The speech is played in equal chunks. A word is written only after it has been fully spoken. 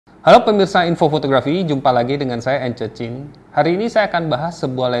Halo pemirsa info fotografi, jumpa lagi dengan saya Ence Chin. Hari ini saya akan bahas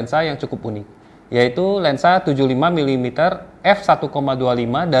sebuah lensa yang cukup unik, yaitu lensa 75mm f1,25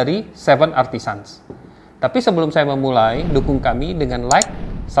 dari Artisans. Tapi sebelum saya memulai, dukung kami dengan like,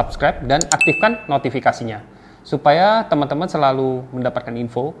 subscribe, dan aktifkan notifikasinya, supaya teman-teman selalu mendapatkan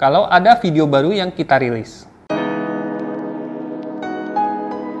info kalau ada video baru yang kita rilis.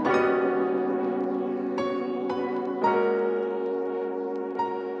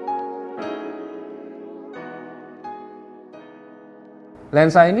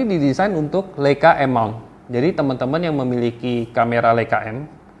 Lensa ini didesain untuk Leica M mount. Jadi teman-teman yang memiliki kamera Leica M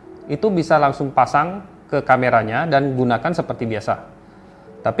itu bisa langsung pasang ke kameranya dan gunakan seperti biasa.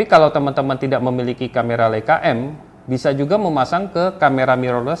 Tapi kalau teman-teman tidak memiliki kamera Leica M, bisa juga memasang ke kamera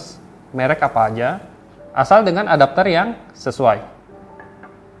mirrorless merek apa aja, asal dengan adaptor yang sesuai.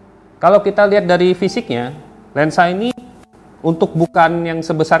 Kalau kita lihat dari fisiknya, lensa ini untuk bukaan yang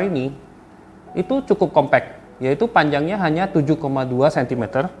sebesar ini itu cukup compact, yaitu panjangnya hanya 7,2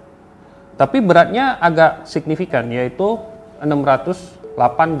 cm, tapi beratnya agak signifikan, yaitu 608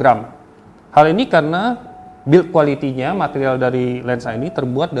 gram. Hal ini karena build quality-nya, material dari lensa ini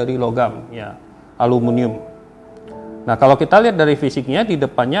terbuat dari logam, ya, aluminium. Nah, kalau kita lihat dari fisiknya, di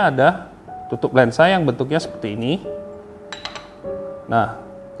depannya ada tutup lensa yang bentuknya seperti ini. Nah,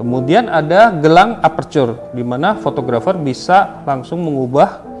 kemudian ada gelang aperture, di mana fotografer bisa langsung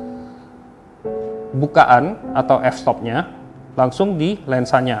mengubah bukaan atau f-stopnya langsung di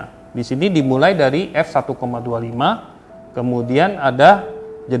lensanya. Di sini dimulai dari f1,25, kemudian ada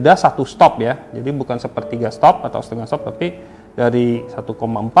jeda 1 stop ya. Jadi bukan sepertiga stop atau setengah stop, tapi dari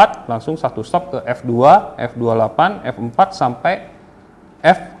 1,4 langsung 1 stop ke f2, f28, f4 sampai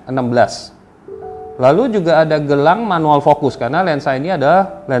f16. Lalu juga ada gelang manual fokus, karena lensa ini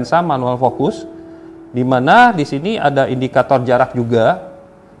ada lensa manual fokus, di mana di sini ada indikator jarak juga.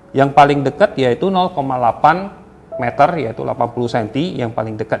 Yang paling dekat yaitu 0,8 meter, yaitu 80 cm yang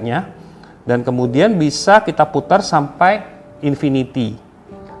paling dekatnya. Dan kemudian bisa kita putar sampai infinity.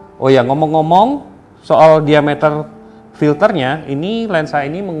 Oh ya, ngomong-ngomong soal diameter filternya, ini lensa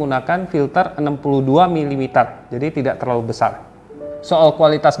ini menggunakan filter 62 mm, jadi tidak terlalu besar. Soal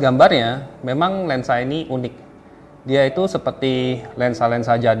kualitas gambarnya, memang lensa ini unik. Dia itu seperti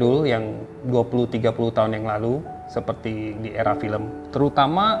lensa-lensa jadul yang 20-30 tahun yang lalu, seperti di era film.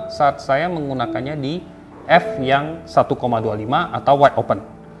 Terutama saat saya menggunakannya di f yang 1,25 atau wide open.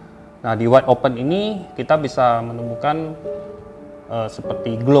 Nah, di wide open ini kita bisa menemukan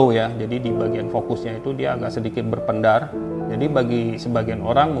seperti glow ya. Jadi di bagian fokusnya itu dia agak sedikit berpendar. Jadi bagi sebagian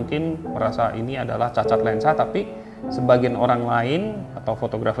orang mungkin merasa ini adalah cacat lensa, tapi sebagian orang lain atau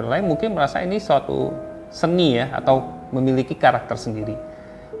fotografer lain mungkin merasa ini suatu seni ya, atau memiliki karakter sendiri.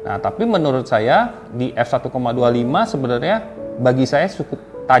 Nah, tapi menurut saya di f1,25 sebenarnya bagi saya cukup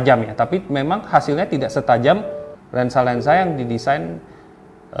tajam ya, tapi memang hasilnya tidak setajam lensa-lensa yang didesain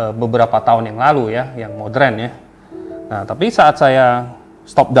beberapa tahun yang lalu ya, yang modern ya. Nah, tapi saat saya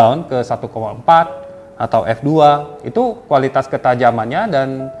stop down ke 1,4 atau f2, itu kualitas ketajamannya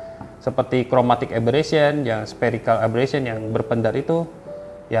dan seperti chromatic aberration, yang spherical aberration yang berpendar itu,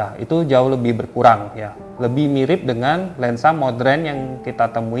 ya, itu jauh lebih berkurang ya, lebih mirip dengan lensa modern yang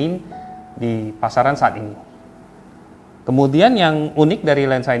kita temuin di pasaran saat ini. Kemudian yang unik dari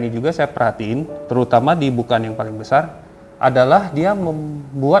lensa ini juga saya perhatiin, terutama di bukaan yang paling besar, adalah dia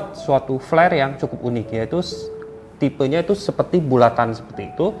membuat suatu flare yang cukup unik, yaitu tipenya itu seperti bulatan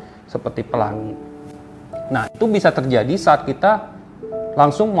seperti itu, seperti pelangi. Nah, itu bisa terjadi saat kita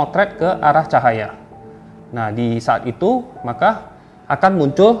langsung motret ke arah cahaya. Nah, di saat itu maka akan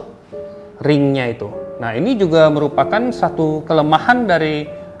muncul ringnya itu. Nah, ini juga merupakan satu kelemahan dari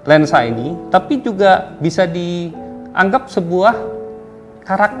lensa ini, tapi juga bisa dianggap sebuah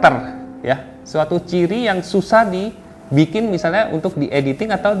karakter ya, suatu ciri yang susah dibikin misalnya untuk di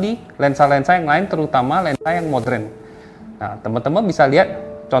editing atau di lensa-lensa yang lain, terutama lensa yang modern. Nah, teman-teman bisa lihat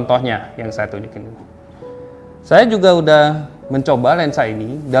contohnya yang saya tunjukin. Saya juga udah mencoba lensa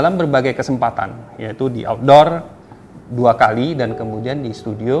ini dalam berbagai kesempatan, yaitu di outdoor 2 kali dan kemudian di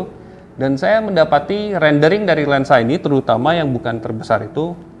studio, dan saya mendapati rendering dari lensa ini, terutama yang bukan terbesar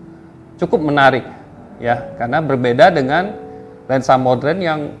itu, cukup menarik ya, karena berbeda dengan lensa modern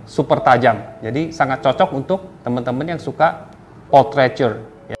yang super tajam. Jadi sangat cocok untuk teman-teman yang suka portraiture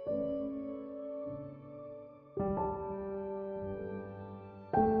ya.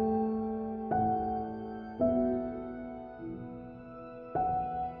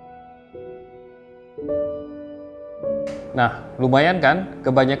 Nah, lumayan kan?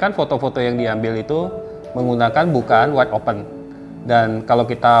 Kebanyakan foto-foto yang diambil itu menggunakan bukaan wide open. Dan kalau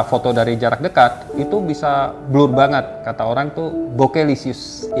kita foto dari jarak dekat, itu bisa blur banget. Kata orang tuh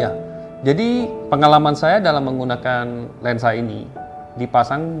bokelicious. Ya. Jadi pengalaman saya dalam menggunakan lensa ini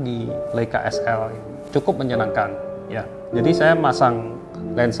dipasang di Leica SL cukup menyenangkan. Ya. Jadi saya masang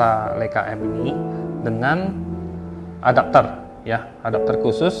lensa Leica M ini dengan adaptor, ya, adaptor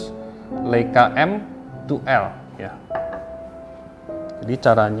khusus Leica M to L. Ya. Jadi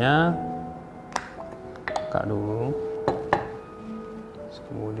caranya buka dulu.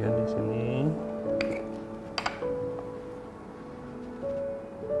 Kemudian di sini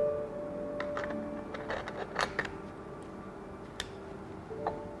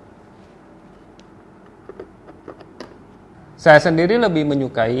saya sendiri lebih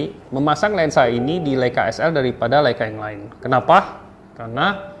menyukai memasang lensa ini di Leica SL daripada Leica yang lain. Kenapa?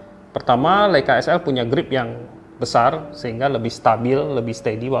 Karena pertama Leica SL punya grip yang besar sehingga lebih stabil, lebih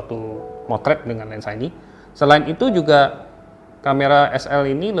steady waktu motret dengan lensa ini. Selain itu juga kamera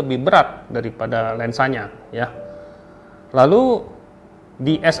SL ini lebih berat daripada lensanya, ya. Lalu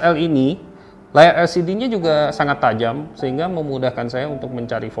di SL ini layar LCD-nya juga sangat tajam sehingga memudahkan saya untuk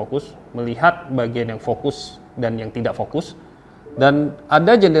mencari fokus, melihat bagian yang fokus dan yang tidak fokus. Dan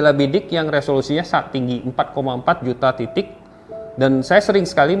ada jendela bidik yang resolusinya sangat tinggi, 4,4 juta titik. Dan saya sering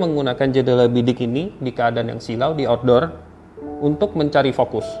sekali menggunakan jendela bidik ini di keadaan yang silau di outdoor untuk mencari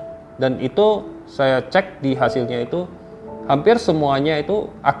fokus. Dan itu saya cek di hasilnya itu hampir semuanya itu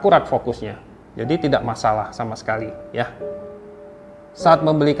akurat fokusnya. Jadi tidak masalah sama sekali, ya. Saat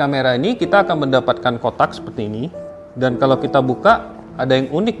membeli kamera ini kita akan mendapatkan kotak seperti ini. Dan kalau kita buka ada yang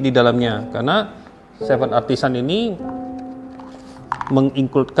unik di dalamnya karena Artisans ini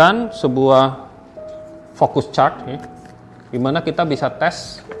menginkludkan sebuah fokus chart, ya, di mana kita bisa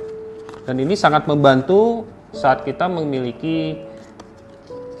tes. Dan ini sangat membantu saat kita memiliki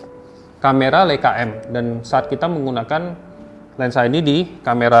kamera Leica M dan saat kita menggunakan lensa ini di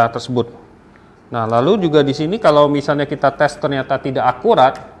kamera tersebut. Nah, lalu juga di sini kalau misalnya kita tes ternyata tidak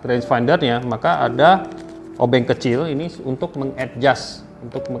akurat rangefindernya, maka ada obeng kecil ini untuk mengadjust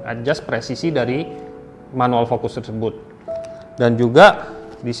presisi dari manual fokus tersebut. Dan juga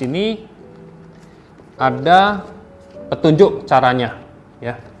di sini ada petunjuk caranya,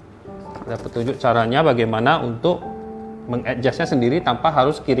 ya. Ada petunjuk caranya bagaimana untuk mengadjustnya sendiri tanpa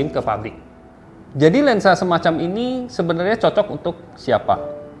harus kirim ke pabrik. Jadi lensa semacam ini sebenarnya cocok untuk siapa?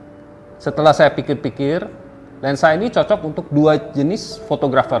 Setelah saya pikir-pikir, lensa ini cocok untuk dua jenis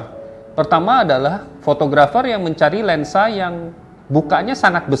fotografer. Pertama adalah fotografer yang mencari lensa yang bukanya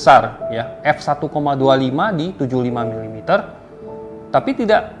sangat besar, ya, f1,25 di 75 mm, tapi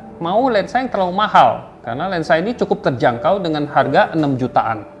tidak mau lensa yang terlalu mahal, karena lensa ini cukup terjangkau dengan harga 6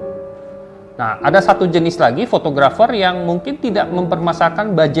 jutaan. Nah, ada satu jenis lagi fotografer yang mungkin tidak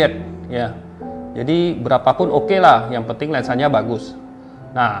mempermasalahkan budget, ya. Jadi berapapun oke lah, yang penting lensanya bagus.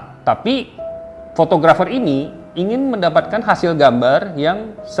 Nah, tapi fotografer ini ingin mendapatkan hasil gambar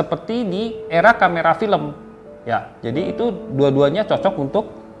yang seperti di era kamera film. Ya, jadi itu dua-duanya cocok untuk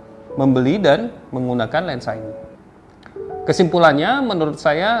membeli dan menggunakan lensa ini. Kesimpulannya, menurut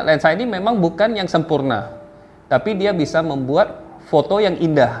saya lensa ini memang bukan yang sempurna, tapi dia bisa membuat foto yang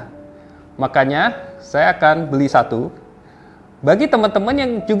indah. Makanya saya akan beli satu. Bagi teman-teman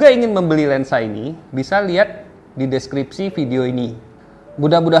yang juga ingin membeli lensa ini, bisa lihat di deskripsi video ini.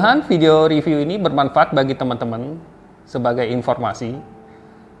 Mudah-mudahan video review ini bermanfaat bagi teman-teman sebagai informasi.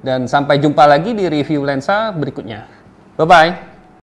 Dan sampai jumpa lagi di review lensa berikutnya. Bye-bye!